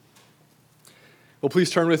Well,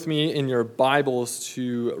 please turn with me in your Bibles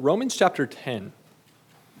to Romans chapter 10.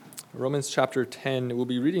 Romans chapter 10, we'll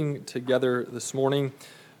be reading together this morning,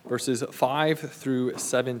 verses 5 through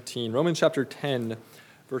 17. Romans chapter 10,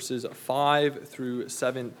 verses 5 through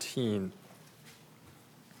 17.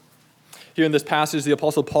 Here in this passage, the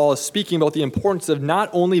Apostle Paul is speaking about the importance of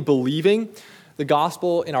not only believing the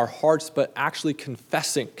gospel in our hearts, but actually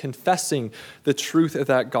confessing the truth of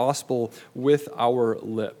that gospel with our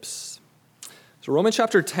lips. So Romans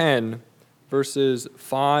chapter 10, verses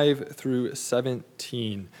 5 through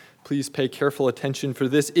 17. Please pay careful attention, for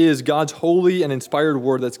this is God's holy and inspired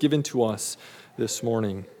word that's given to us this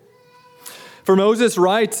morning. For Moses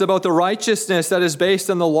writes about the righteousness that is based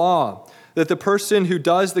on the law, that the person who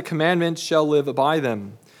does the commandments shall live by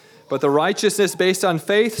them. But the righteousness based on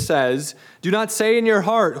faith says, do not say in your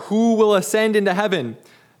heart, who will ascend into heaven?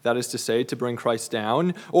 That is to say, to bring Christ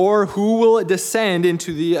down, or who will descend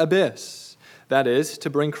into the abyss? That is, to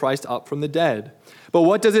bring Christ up from the dead. But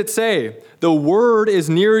what does it say? The word is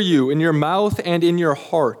near you, in your mouth and in your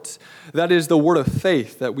heart. That is the word of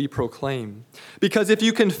faith that we proclaim. Because if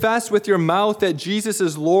you confess with your mouth that Jesus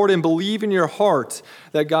is Lord and believe in your heart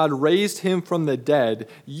that God raised him from the dead,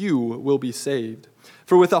 you will be saved.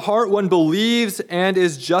 For with the heart one believes and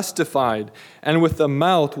is justified, and with the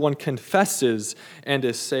mouth one confesses and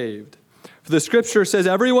is saved. For the scripture says,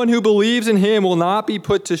 everyone who believes in him will not be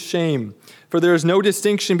put to shame. For there is no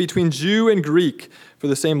distinction between Jew and Greek, for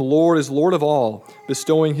the same Lord is Lord of all,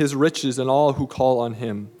 bestowing his riches on all who call on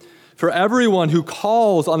him. For everyone who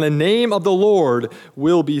calls on the name of the Lord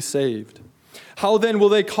will be saved. How then will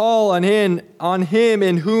they call on him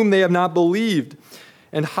in whom they have not believed?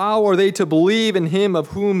 And how are they to believe in him of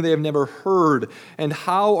whom they have never heard? And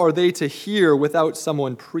how are they to hear without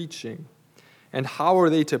someone preaching? And how are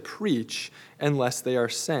they to preach unless they are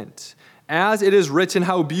sent? As it is written,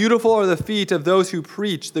 how beautiful are the feet of those who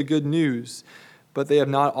preach the good news. But they have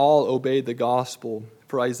not all obeyed the gospel.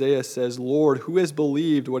 For Isaiah says, Lord, who has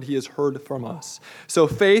believed what he has heard from us? So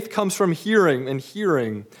faith comes from hearing, and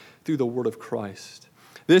hearing through the word of Christ.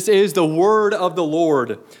 This is the word of the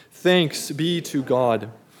Lord. Thanks be to God.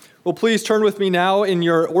 Well, please turn with me now in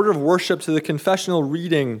your order of worship to the confessional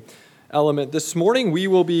reading element. This morning we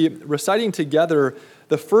will be reciting together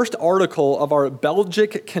the first article of our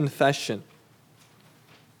Belgic Confession.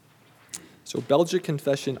 So Belgic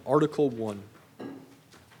Confession, Article 1.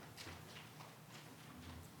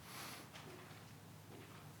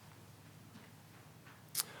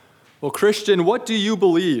 Well, Christian, what do you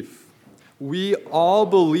believe? We all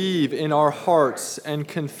believe in our hearts and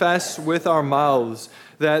confess with our mouths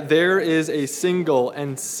that there is a single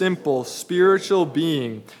and simple spiritual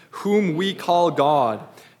being whom we call God,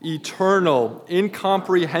 eternal,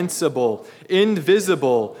 incomprehensible,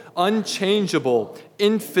 invisible, unchangeable,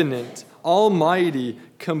 infinite, almighty,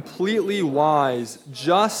 completely wise,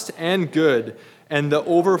 just and good, and the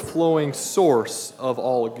overflowing source of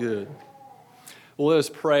all good. Well, let us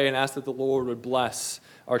pray and ask that the Lord would bless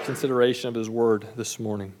our consideration of his word this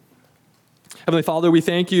morning. Heavenly Father, we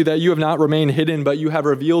thank you that you have not remained hidden, but you have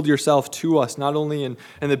revealed yourself to us, not only in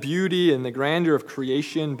the beauty and the grandeur of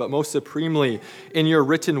creation, but most supremely in your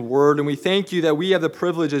written word. And we thank you that we have the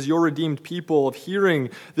privilege as your redeemed people of hearing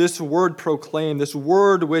this word proclaimed, this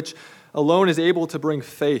word which alone is able to bring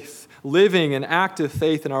faith, living and active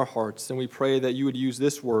faith in our hearts. And we pray that you would use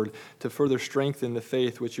this word to further strengthen the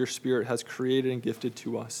faith which your Spirit has created and gifted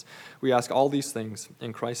to us. We ask all these things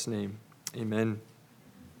in Christ's name. Amen.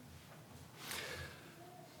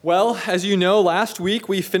 Well, as you know, last week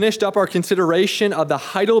we finished up our consideration of the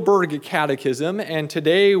Heidelberg Catechism, and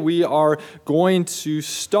today we are going to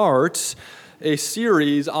start a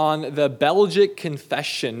series on the Belgic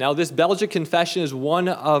Confession. Now, this Belgic Confession is one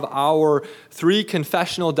of our 3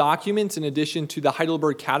 confessional documents in addition to the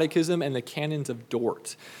Heidelberg Catechism and the Canons of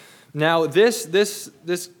Dort. Now, this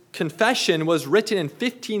confession was written in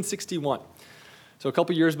 1561, so a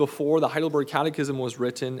couple years before the Heidelberg Catechism was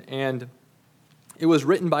written, and it was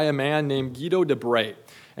written by a man named Guido de Brès,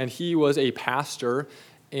 and he was a pastor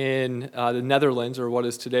in the Netherlands, or what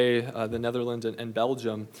is today the Netherlands and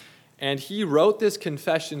Belgium. And he wrote this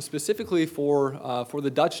confession specifically for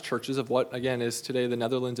the Dutch churches of what, again, is today the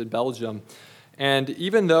Netherlands and Belgium. And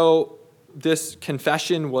even though this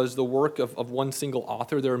confession was the work of one single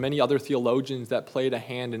author, there are many other theologians that played a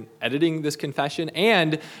hand in editing this confession.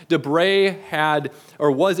 And de Brès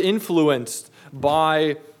was influenced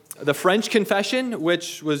by the French Confession,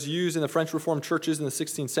 which was used in the French Reformed churches in the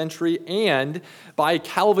 16th century, and by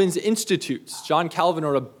Calvin's Institutes. John Calvin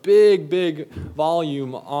wrote a big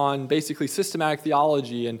volume on basically systematic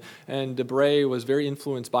theology, and Debray was very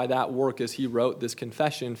influenced by that work as he wrote this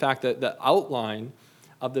confession. In fact, the outline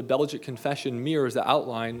of the Belgic Confession mirrors the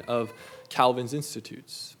outline of Calvin's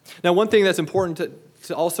Institutes. Now, one thing that's important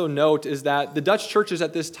to also note is that the Dutch churches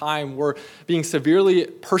at this time were being severely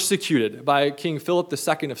persecuted by King Philip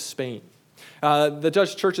II of Spain. The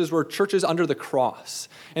Dutch churches were churches under the cross.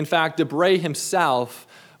 In fact, Debray himself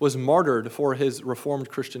was martyred for his Reformed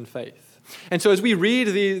Christian faith. And so as we read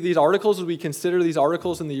these articles, as we consider these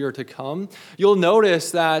articles in the year to come, you'll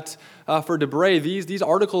notice that for Debray, these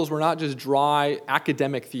articles were not just dry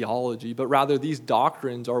academic theology, but rather these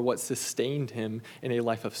doctrines are what sustained him in a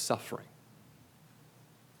life of suffering.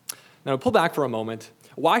 Now, pull back for a moment.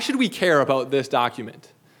 Why should we care about this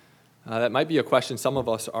document? That might be a question some of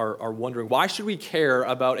us are wondering. Why should we care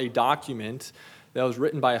about a document that was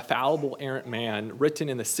written by a fallible, errant man, written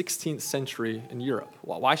in the 16th century in Europe?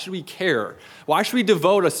 Why should we care? Why should we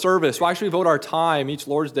devote a service? Why should we devote our time each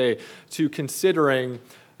Lord's Day to considering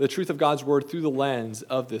the truth of God's word through the lens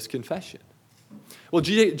of this confession? Well,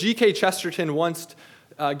 G.K. Chesterton once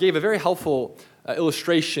gave a very helpful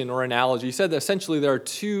illustration or analogy. He said that essentially there are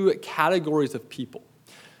two categories of people.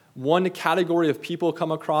 One category of people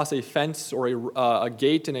come across a fence or a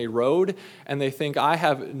gate in a road, and they think, I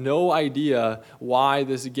have no idea why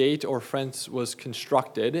this gate or fence was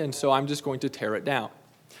constructed, and so I'm just going to tear it down.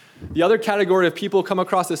 The other category of people come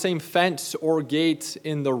across the same fence or gate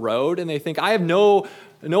in the road, and they think, I have no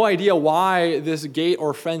idea why this gate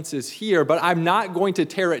or fence is here, but I'm not going to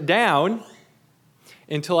tear it down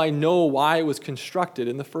until I know why it was constructed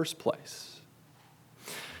in the first place.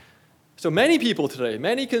 So many people today,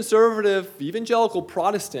 many conservative evangelical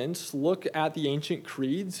Protestants look at the ancient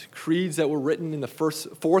creeds that were written in the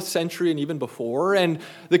 4th century and even before, and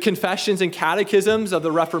the confessions and catechisms of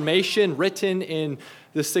the Reformation written in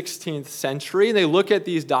the 16th century, and they look at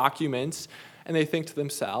these documents and they think to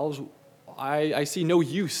themselves, I see no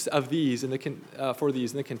use of these for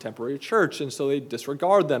these in the contemporary church, and so they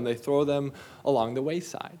disregard them. They throw them along the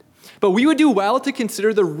wayside. But we would do well to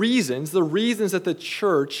consider the reasons that the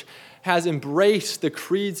church has embraced the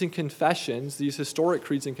creeds and confessions, these historic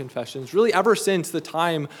creeds and confessions, really ever since the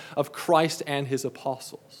time of Christ and his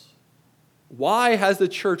apostles. Why has the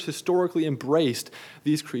church historically embraced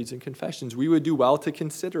these creeds and confessions? We would do well to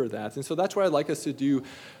consider that. And so that's what I'd like us to do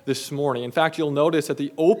this morning. In fact, you'll notice that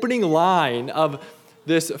the opening line of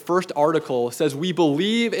this first article says, we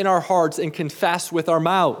believe in our hearts and confess with our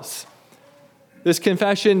mouths. This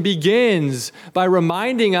confession begins by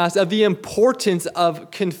reminding us of the importance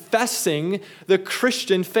of confessing the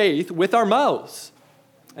Christian faith with our mouths.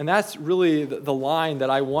 And that's really the line that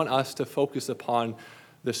I want us to focus upon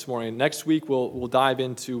this morning. Next week, we'll dive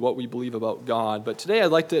into what we believe about God. But today,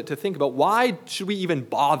 I'd like to think about why should we even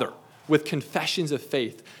bother with confessions of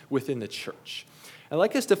faith within the church? I'd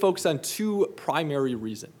like us to focus on two primary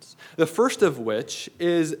reasons. The first of which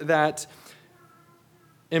is that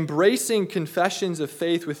embracing confessions of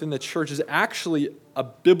faith within the church is actually a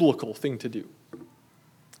biblical thing to do.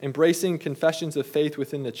 Embracing confessions of faith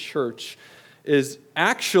within the church is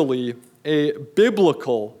actually a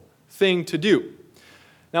biblical thing to do.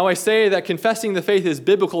 Now, I say that confessing the faith is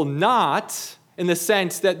biblical not in the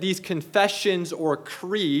sense that these confessions or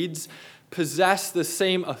creeds possess the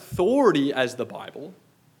same authority as the Bible.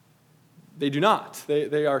 They do not.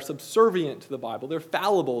 They are subservient to the Bible. They're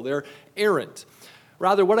fallible. They're errant.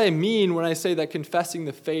 Rather, what I mean when I say that confessing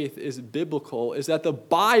the faith is biblical is that the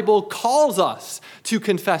Bible calls us to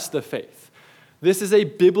confess the faith. This is a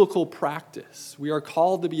biblical practice. We are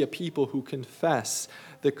called to be a people who confess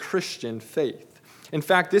the Christian faith. In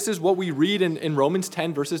fact, this is what we read in Romans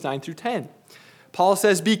 10, verses 9 through 10. Paul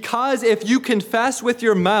says, because if you confess with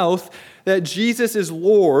your mouth that Jesus is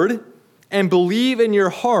Lord and believe in your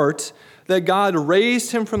heart that God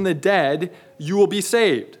raised him from the dead, you will be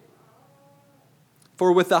saved.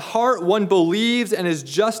 For with the heart one believes and is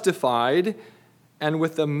justified, and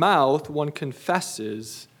with the mouth one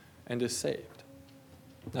confesses and is saved.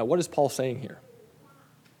 Now, what is Paul saying here?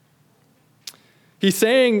 He's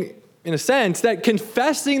saying, in a sense, that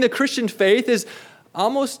confessing the Christian faith is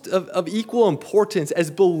almost of equal importance as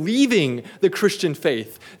believing the Christian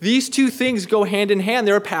faith. These two things go hand in hand.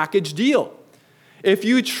 They're a package deal. If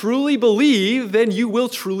you truly believe, then you will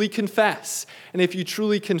truly confess. And if you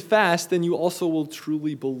truly confess, then you also will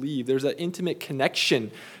truly believe. There's an intimate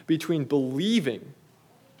connection between believing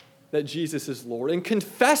that Jesus is Lord and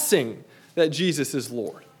confessing that Jesus is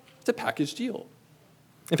Lord. It's a package deal.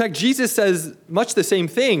 In fact, Jesus says much the same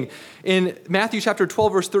thing in Matthew chapter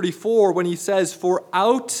 12, verse 34, when he says, "For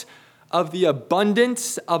out of the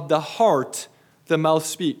abundance of the heart, the mouth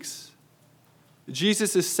speaks."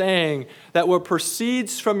 Jesus is saying that what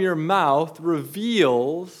proceeds from your mouth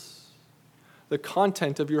reveals the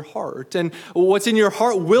content of your heart. And what's in your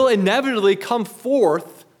heart will inevitably come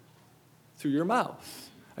forth through your mouth.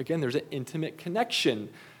 Again, there's an intimate connection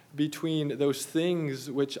between those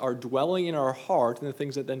things which are dwelling in our heart and the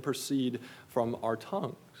things that then proceed from our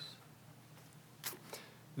tongues.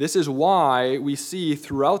 This is why we see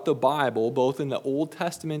throughout the Bible, both in the Old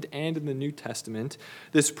Testament and in the New Testament,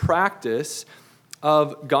 this practice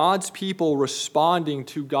of God's people responding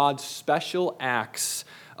to God's special acts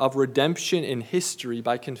of redemption in history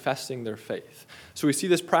by confessing their faith. So we see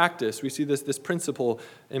this practice, we see this principle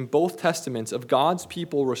in both testaments of God's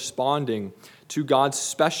people responding to God's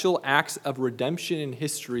special acts of redemption in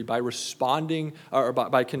history by responding or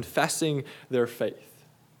by confessing their faith.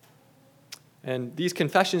 And these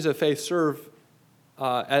confessions of faith serve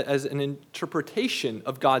as an interpretation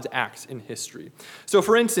of God's acts in history. So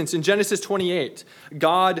for instance, in Genesis 28,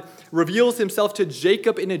 God reveals himself to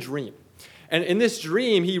Jacob in a dream. And in this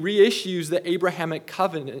dream, he reissues the Abrahamic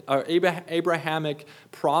covenant, or Abrahamic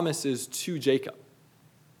promises to Jacob,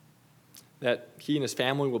 that he and his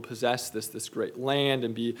family will possess this great land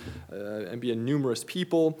and be a numerous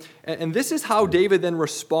people. And this is how David then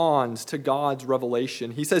responds to God's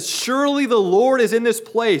revelation. He says, "Surely the Lord is in this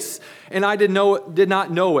place, and I did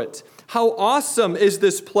not know it. How awesome is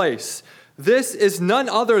this place! This is none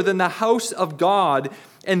other than the house of God,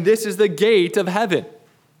 and this is the gate of heaven."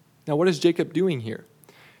 Now, what is Jacob doing here?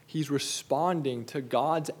 He's responding to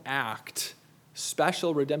God's act,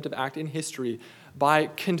 special redemptive act in history,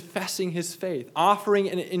 by confessing his faith, offering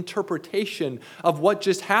an interpretation of what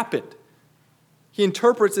just happened. He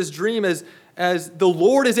interprets this dream as the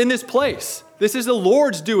Lord is in this place. This is the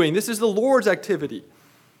Lord's doing. This is the Lord's activity.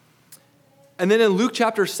 And then in Luke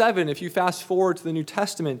chapter 7, if you fast forward to the New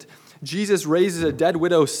Testament, Jesus raises a dead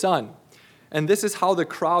widow's son. And this is how the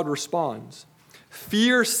crowd responds.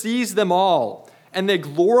 "Fear seized them all, and they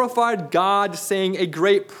glorified God, saying, 'A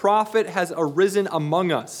great prophet has arisen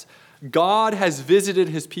among us. God has visited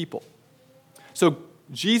his people.'" So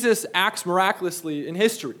Jesus acts miraculously in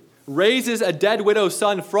history, raises a dead widow's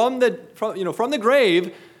son from the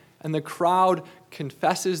grave, and the crowd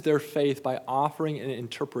confesses their faith by offering an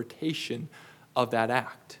interpretation of that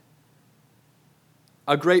act.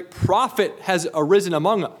 A great prophet has arisen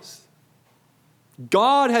among us.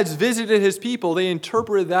 God has visited his people. They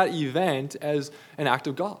interpreted that event as an act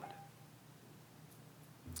of God.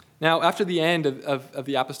 Now, after the end of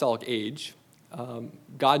the apostolic age,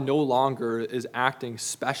 God no longer is acting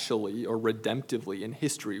specially or redemptively in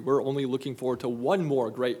history. We're only looking forward to one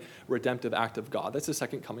more great redemptive act of God. That's the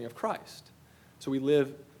second coming of Christ. So we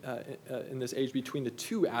live in this age between the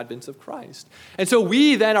two advents of Christ. And so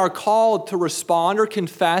we then are called to respond or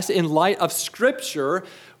confess in light of Scripture,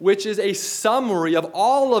 which is a summary of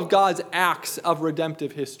all of God's acts of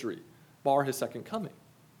redemptive history, bar his second coming.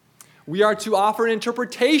 We are to offer an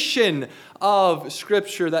interpretation of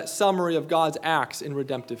Scripture, that summary of God's acts in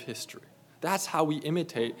redemptive history. That's how we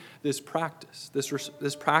imitate this practice,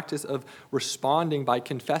 this practice of responding by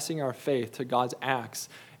confessing our faith to God's acts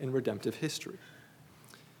in redemptive history.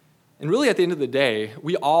 And really, at the end of the day,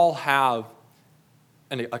 we all have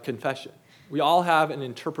a confession. We all have an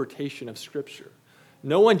interpretation of Scripture.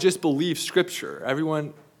 No one just believes Scripture.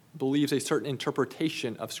 Everyone believes a certain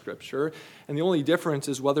interpretation of Scripture. And the only difference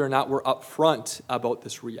is whether or not we're upfront about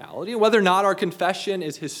this reality, and whether or not our confession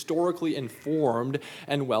is historically informed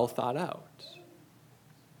and well thought out.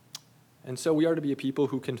 And so we are to be a people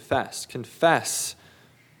who confess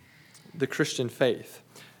the Christian faith.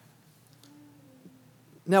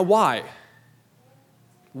 Now, why?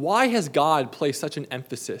 Why has God placed such an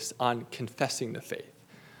emphasis on confessing the faith?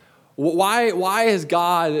 Why has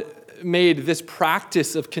God made this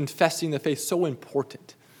practice of confessing the faith so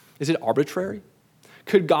important? Is it arbitrary?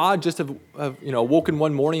 Could God just have woken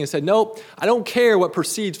one morning and said, "No, I don't care what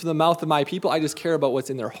proceeds from the mouth of my people. I just care about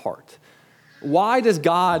what's in their heart"? Why does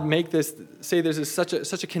God make this, say there's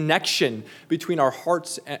such a connection between our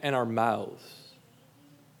hearts and our mouths?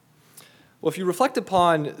 Well, if you reflect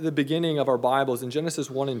upon the beginning of our Bibles in Genesis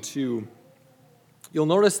 1 and 2, you'll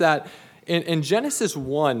notice that in Genesis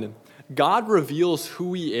 1, God reveals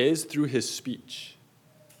who he is through his speech.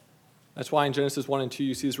 That's why in Genesis 1 and 2,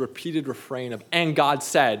 you see this repeated refrain of, "And God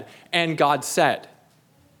said, and God said."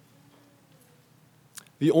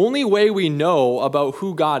 The only way we know about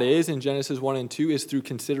who God is in Genesis 1 and 2 is through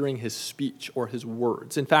considering his speech or his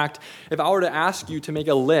words. In fact, if I were to ask you to make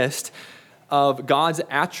a list of God's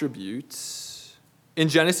attributes in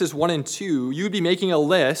Genesis 1 and 2, you'd be making a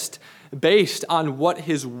list based on what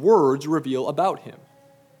his words reveal about him.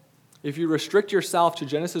 If you restrict yourself to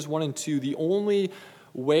Genesis 1 and 2, the only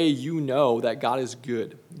way you know that God is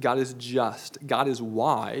good, God is just, God is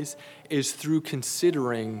wise, is through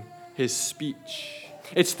considering his speech.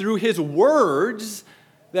 It's through his words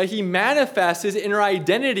that he manifests his inner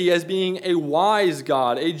identity as being a wise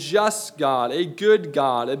God, a just God, a good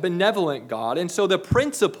God, a benevolent God. And so the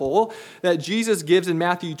principle that Jesus gives in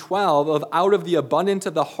Matthew 12 of out of the abundance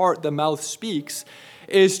of the heart the mouth speaks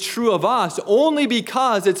is true of us only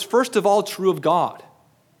because it's first of all true of God.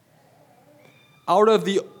 Out of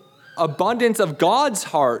the abundance of God's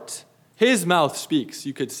heart, his mouth speaks,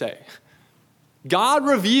 you could say. God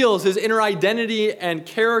reveals his inner identity and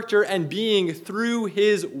character and being through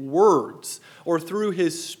his words or through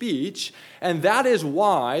his speech. And that is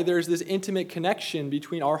why there's this intimate connection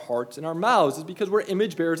between our hearts and our mouths. It's because we're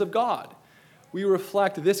image bearers of God. We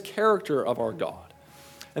reflect this character of our God.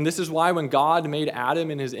 And this is why when God made Adam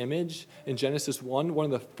in his image in Genesis 1, one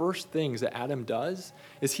of the first things that Adam does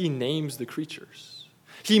is he names the creatures.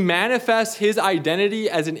 He manifests his identity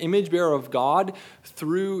as an image bearer of God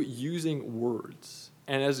through using words.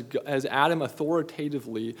 And as Adam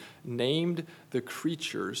authoritatively named the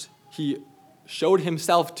creatures, he showed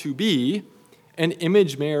himself to be an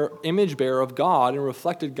image bearer of God and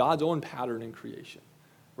reflected God's own pattern in creation,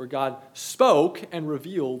 where God spoke and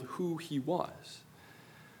revealed who he was.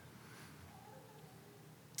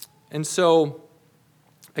 And so,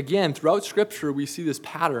 again, throughout Scripture, we see this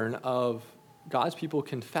pattern of God's people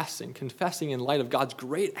confessing in light of God's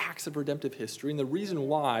great acts of redemptive history. And the reason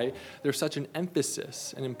why there's such an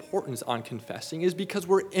emphasis and importance on confessing is because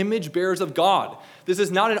we're image bearers of God. This is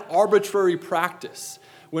not an arbitrary practice.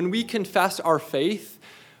 When we confess our faith,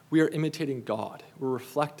 we are imitating God. We're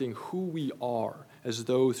reflecting who we are as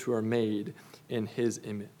those who are made in his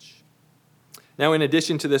image. Now, in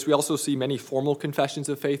addition to this, we also see many formal confessions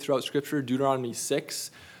of faith throughout Scripture. Deuteronomy 6,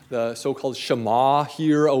 the so-called Shema,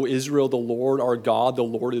 "Hear, O Israel, the Lord our God, the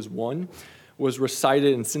Lord is one," was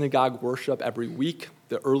recited in synagogue worship every week.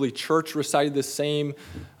 The early church recited the same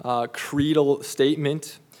creedal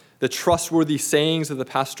statement. The trustworthy sayings of the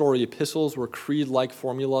pastoral epistles were creed-like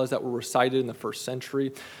formulas that were recited in the first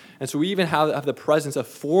century. And so we even have the presence of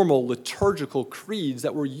formal liturgical creeds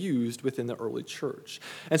that were used within the early church.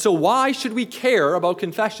 And so why should we care about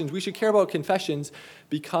confessions? We should care about confessions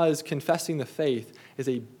because confessing the faith is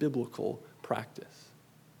a biblical practice.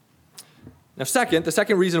 Now, the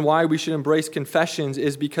second reason why we should embrace confessions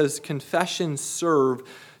is because confessions serve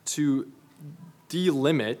to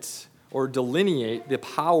delimit or delineate the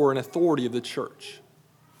power and authority of the church.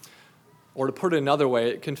 Or to put it another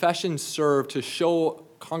way, confessions serve to show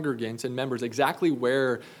congregants and members exactly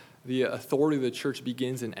where the authority of the church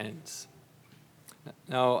begins and ends.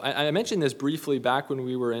 Now, I mentioned this briefly back when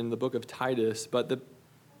we were in the book of Titus, but the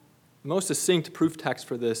most succinct proof text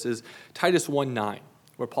for this is Titus 1:9,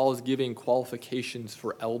 where Paul is giving qualifications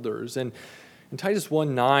for elders. And in Titus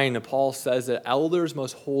 1:9, Paul says that elders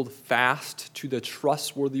must hold fast to the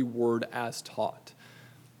trustworthy word as taught.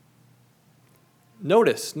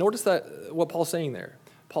 Notice that what Paul's saying there.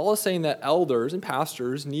 Paul is saying that elders and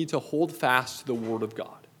pastors need to hold fast to the word of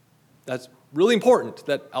God. That's really important,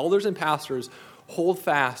 that elders and pastors hold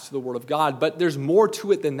fast to the word of God, but there's more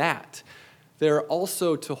to it than that. They're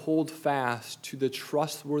also to hold fast to the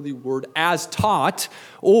trustworthy word as taught,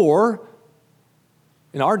 or,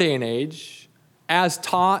 in our day and age, as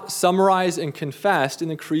taught, summarized, and confessed in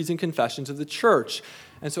the creeds and confessions of the church.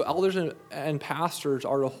 And so elders and pastors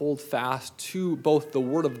are to hold fast to both the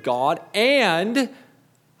word of God and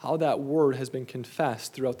how that word has been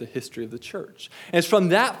confessed throughout the history of the church. And it's from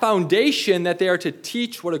that foundation that they are to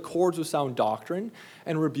teach what accords with sound doctrine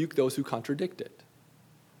and rebuke those who contradict it.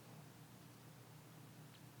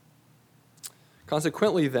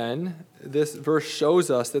 Consequently, then, this verse shows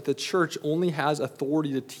us that the church only has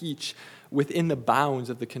authority to teach within the bounds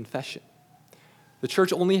of the confession. The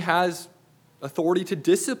church only has authority to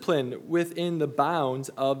discipline within the bounds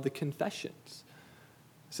of the confessions.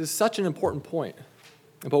 This is such an important point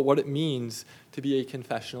about what it means to be a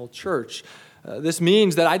confessional church. This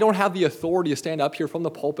means that I don't have the authority to stand up here from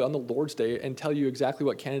the pulpit on the Lord's Day and tell you exactly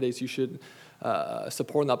what candidates you should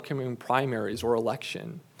support in the upcoming primaries or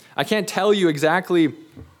election. I can't tell you exactly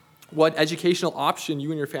what educational option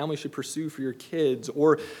you and your family should pursue for your kids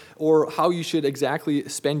or how you should exactly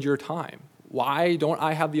spend your time. Why don't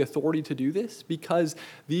I have the authority to do this? Because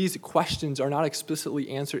these questions are not explicitly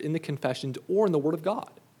answered in the confessions or in the Word of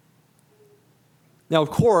God. Now, of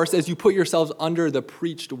course, as you put yourselves under the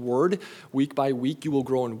preached word week by week, you will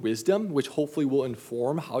grow in wisdom, which hopefully will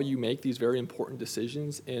inform how you make these very important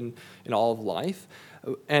decisions in all of life.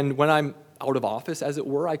 And when I'm out of office, as it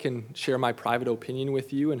were, I can share my private opinion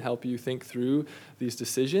with you and help you think through these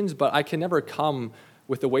decisions, but I can never come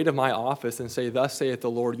with the weight of my office and say, "Thus saith the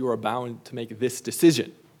Lord, you are bound to make this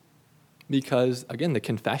decision." Because, again, the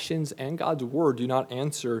confessions and God's word do not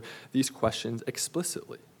answer these questions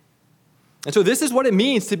explicitly. And so this is what it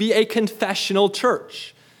means to be a confessional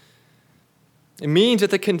church. It means that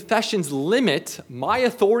the confessions limit my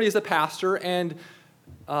authority as a pastor and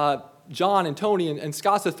John and Tony and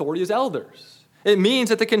Scott's authority as elders. It means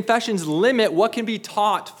that the confessions limit what can be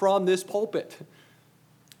taught from this pulpit.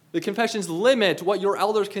 The confessions limit what your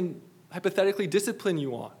elders can hypothetically discipline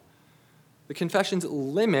you on. The confessions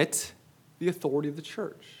limit the authority of the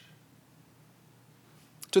church.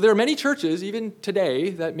 So there are many churches, even today,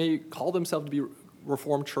 that may call themselves to be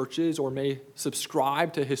Reformed churches or may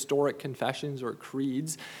subscribe to historic confessions or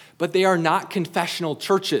creeds, but they are not confessional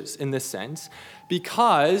churches in this sense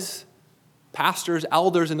because pastors,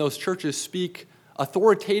 elders in those churches speak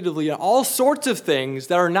authoritatively on all sorts of things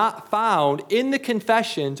that are not found in the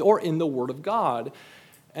confessions or in the Word of God.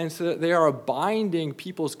 And so they are binding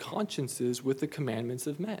people's consciences with the commandments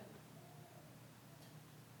of men.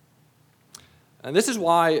 And this is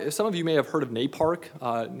why some of you may have heard of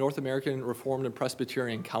NAPARC, North American Reformed and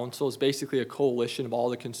Presbyterian Council. It's basically a coalition of all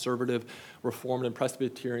the conservative Reformed and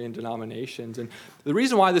Presbyterian denominations. And the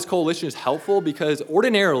reason why this coalition is helpful, because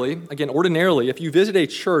ordinarily, if you visit a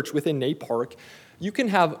church within NAPARC, you can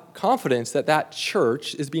have confidence that that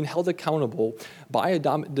church is being held accountable by a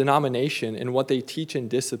denomination in what they teach and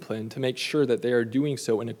discipline to make sure that they are doing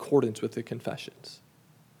so in accordance with the confessions.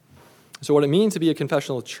 So what it means to be a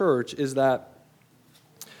confessional church is that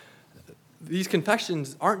these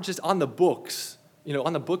confessions aren't just on the books,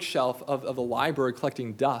 on the bookshelf of the library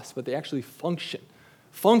collecting dust, but they actually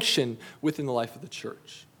function within the life of the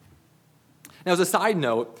church. Now, as a side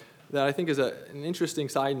note, that I think is an interesting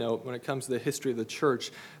side note when it comes to the history of the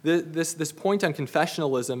church, this point on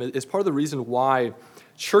confessionalism is part of the reason why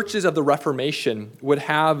churches of the Reformation would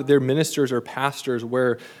have their ministers or pastors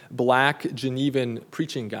wear black Genevan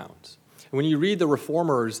preaching gowns. When you read the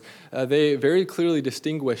Reformers, they very clearly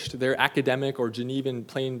distinguished their academic or Genevan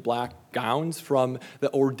plain black gowns from the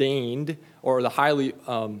ordained or the highly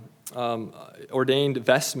ordained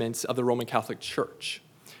vestments of the Roman Catholic Church.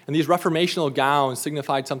 And these reformational gowns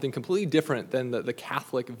signified something completely different than the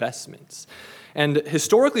Catholic vestments. And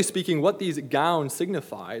historically speaking, what these gowns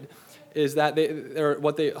signified is that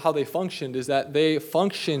how they functioned is that they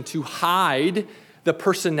functioned to hide the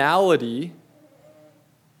personality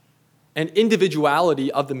and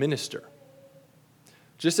individuality of the minister.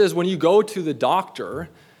 Just as when you go to the doctor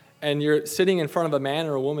and you're sitting in front of a man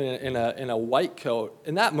or a woman in a white coat,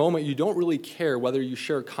 in that moment you don't really care whether you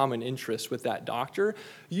share common interests with that doctor.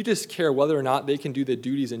 You just care whether or not they can do the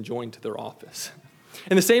duties enjoined to their office.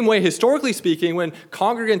 In the same way, historically speaking, when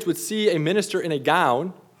congregants would see a minister in a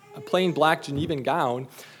gown, a plain black Genevan gown,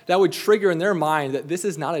 that would trigger in their mind that this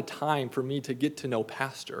is not a time for me to get to know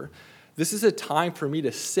pastor. This is a time for me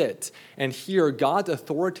to sit and hear God's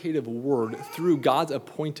authoritative word through God's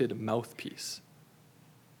appointed mouthpiece.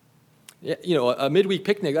 A midweek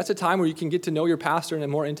picnic, that's a time where you can get to know your pastor in a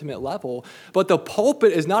more intimate level. But the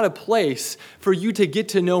pulpit is not a place for you to get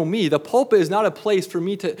to know me. The pulpit is not a place for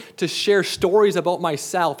me to share stories about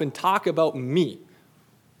myself and talk about me.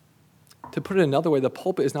 To put it another way, the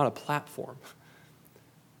pulpit is not a platform.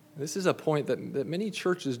 This is a point that many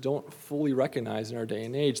churches don't fully recognize in our day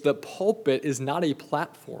and age. The pulpit is not a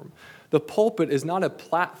platform. The pulpit is not a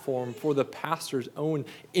platform for the pastor's own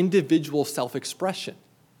individual self-expression.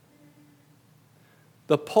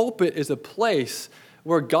 The pulpit is a place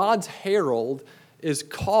where God's herald is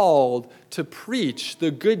called to preach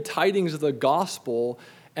the good tidings of the gospel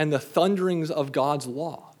and the thunderings of God's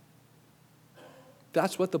law.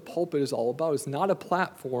 That's what the pulpit is all about. It's not a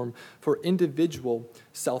platform for individual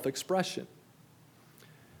self-expression.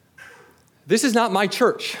 This is not my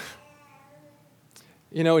church.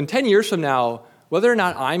 In 10 years from now, whether or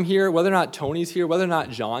not I'm here, whether or not Tony's here, whether or not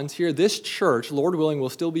John's here, this church, Lord willing, will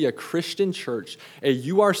still be a Christian church, a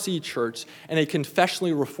URC church, and a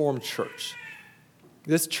confessionally reformed church.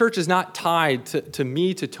 This church is not tied to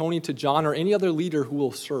me, to Tony, to John, or any other leader who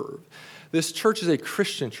will serve. This church is a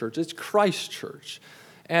Christian church. It's Christ's church.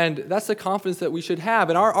 And that's the confidence that we should have.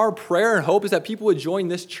 And our prayer and hope is that people would join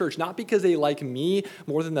this church, not because they like me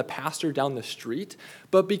more than the pastor down the street,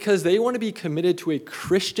 but because they want to be committed to a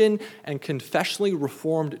Christian and confessionally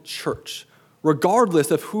reformed church, regardless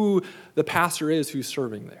of who the pastor is who's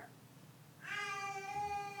serving there.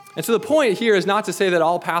 And so the point here is not to say that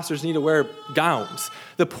all pastors need to wear gowns.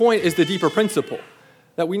 The point is the deeper principle,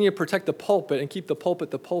 that we need to protect the pulpit and keep the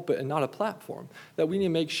pulpit and not a platform. That we need to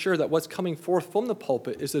make sure that what's coming forth from the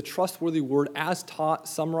pulpit is a trustworthy word as taught,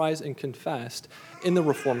 summarized, and confessed in the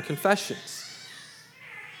Reformed confessions.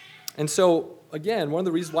 And so, again, one of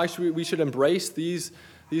the reasons why we should embrace these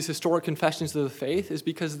historic confessions of the faith is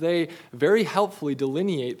because they very helpfully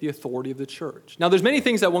delineate the authority of the church. Now, there's many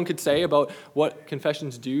things that one could say about what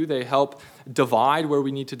confessions do. They help divide where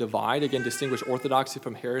we need to divide, again, distinguish orthodoxy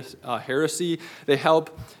from heresy. They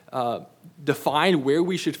help define where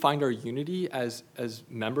we should find our unity as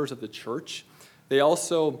members of the church. They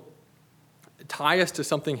also tie us to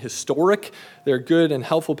something historic. They're good and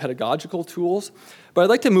helpful pedagogical tools. But I'd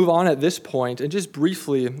like to move on at this point and just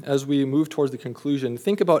briefly, as we move towards the conclusion,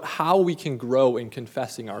 think about how we can grow in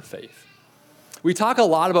confessing our faith. We talk a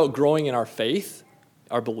lot about growing in our faith,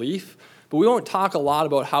 our belief, but we won't talk a lot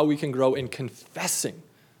about how we can grow in confessing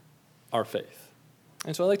our faith.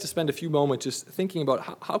 And so I'd like to spend a few moments just thinking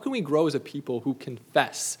about how can we grow as a people who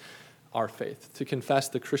confess our faith, to confess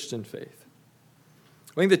the Christian faith.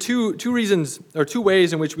 I think the two reasons, or two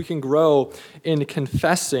ways in which we can grow in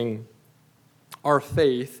confessing our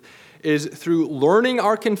faith is through learning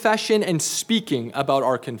our confession and speaking about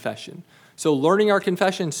our confession. So learning our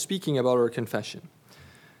confession, speaking about our confession.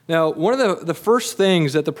 Now, one of the first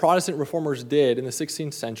things that the Protestant reformers did in the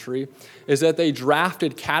 16th century is that they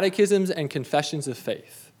drafted catechisms and confessions of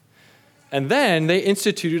faith. And then they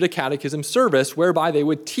instituted a catechism service whereby they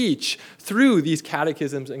would teach through these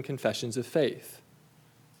catechisms and confessions of faith.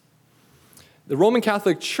 The Roman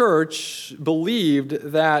Catholic Church believed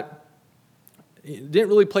that it didn't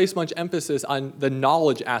really place much emphasis on the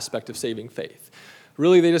knowledge aspect of saving faith.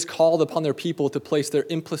 Really, they just called upon their people to place their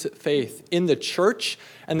implicit faith in the church,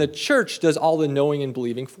 and the church does all the knowing and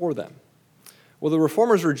believing for them. Well, the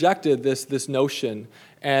reformers rejected this notion,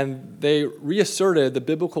 and they reasserted the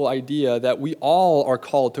biblical idea that we all are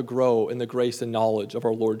called to grow in the grace and knowledge of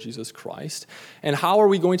our Lord Jesus Christ. And how are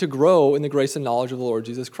we going to grow in the grace and knowledge of the Lord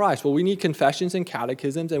Jesus Christ? Well, we need confessions and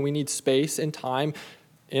catechisms, and we need space and time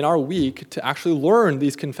in our week to actually learn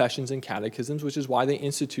these confessions and catechisms, which is why they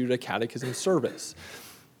instituted a catechism service.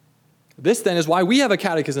 This then is why we have a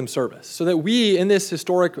catechism service, so that we, in this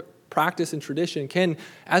historic practice and tradition, can,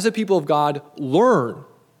 as a people of God, learn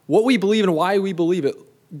what we believe and why we believe it.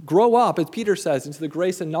 Grow up, as Peter says, into the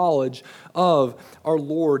grace and knowledge of our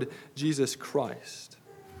Lord Jesus Christ.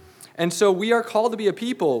 And so we are called to be a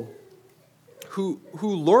people who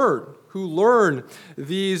learn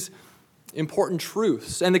these important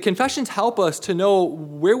truths. And the confessions help us to know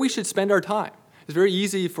where we should spend our time. It's very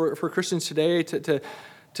easy for Christians today to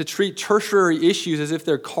treat tertiary issues as if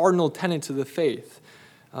they're cardinal tenets of the faith.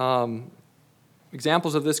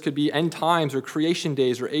 Examples of this could be end times or creation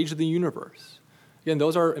days or age of the universe. Again,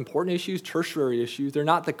 those are important issues, tertiary issues. They're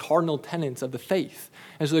not the cardinal tenets of the faith.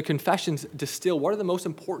 And so the confessions distill what are the most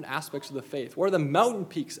important aspects of the faith? What are the mountain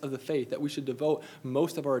peaks of the faith that we should devote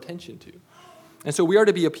most of our attention to? And so we are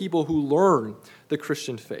to be a people who learn the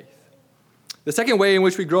Christian faith. The second way in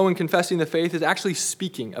which we grow in confessing the faith is actually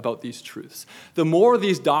speaking about these truths. The more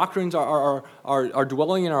these doctrines are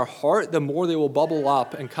dwelling in our heart, the more they will bubble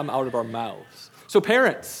up and come out of our mouths. So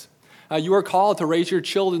parents, you are called to raise your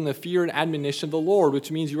children in the fear and admonition of the Lord,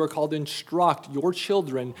 which means you are called to instruct your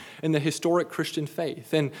children in the historic Christian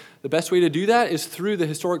faith. And the best way to do that is through the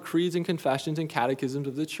historic creeds and confessions and catechisms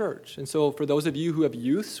of the church. And so for those of you who have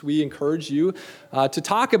youths, we encourage you to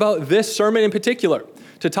talk about this sermon in particular,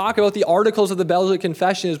 to talk about the articles of the Belgic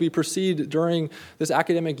Confession as we proceed during this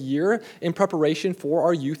academic year in preparation for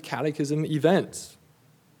our youth catechism events.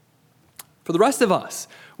 For the rest of us,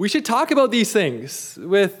 we should talk about these things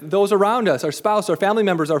with those around us, our spouse, our family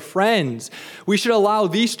members, our friends. We should allow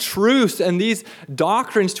these truths and these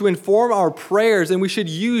doctrines to inform our prayers, and we should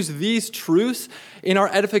use these truths in our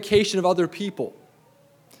edification of other people.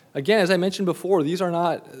 Again, as I mentioned before, these are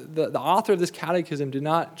not, the author of this catechism did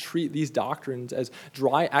not treat these doctrines as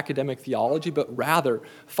dry academic theology, but rather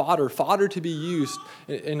fodder to be used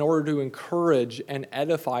in order to encourage and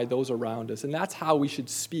edify those around us. And that's how we should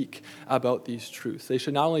speak about these truths. They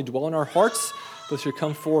should not only dwell in our hearts, but should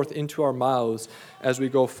come forth into our mouths as we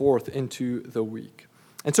go forth into the week.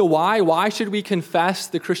 And so why should we confess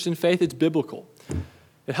the Christian faith? It's biblical.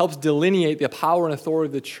 It helps delineate the power and authority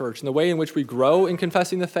of the church. And the way in which we grow in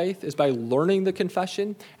confessing the faith is by learning the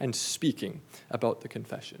confession and speaking about the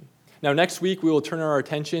confession. Now, next week, we will turn our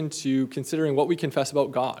attention to considering what we confess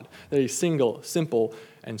about God. That is single, simple,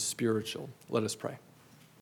 and spiritual. Let us pray.